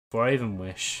Before I even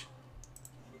wish.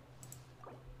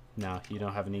 No, you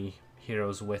don't have any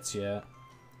hero's wits yet.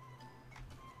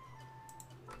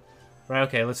 Right,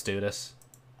 okay, let's do this.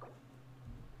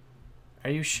 Are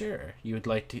you sure you would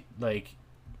like to, like,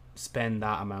 spend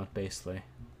that amount, basically?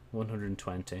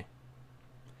 120.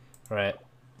 Right.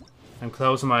 I'm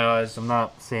closing my eyes. I'm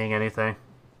not seeing anything.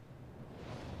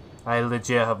 I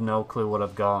legit have no clue what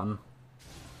I've gotten.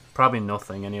 Probably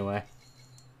nothing, anyway.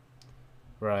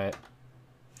 Right.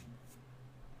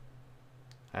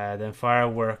 Then fire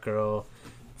worker.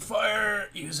 Fire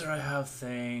user I have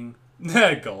thing.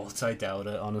 Gold, I doubt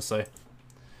it, honestly.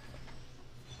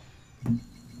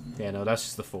 Yeah, no, that's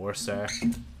just the 4-star.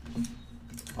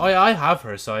 Oh yeah, I have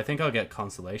her, so I think I'll get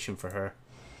consolation for her.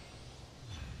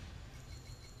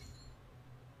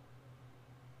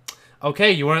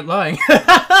 Okay, you weren't lying.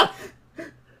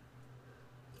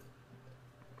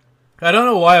 I don't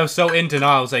know why I was so in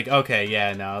denial. I was like, okay,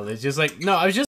 yeah, no, it's just like, no, I was just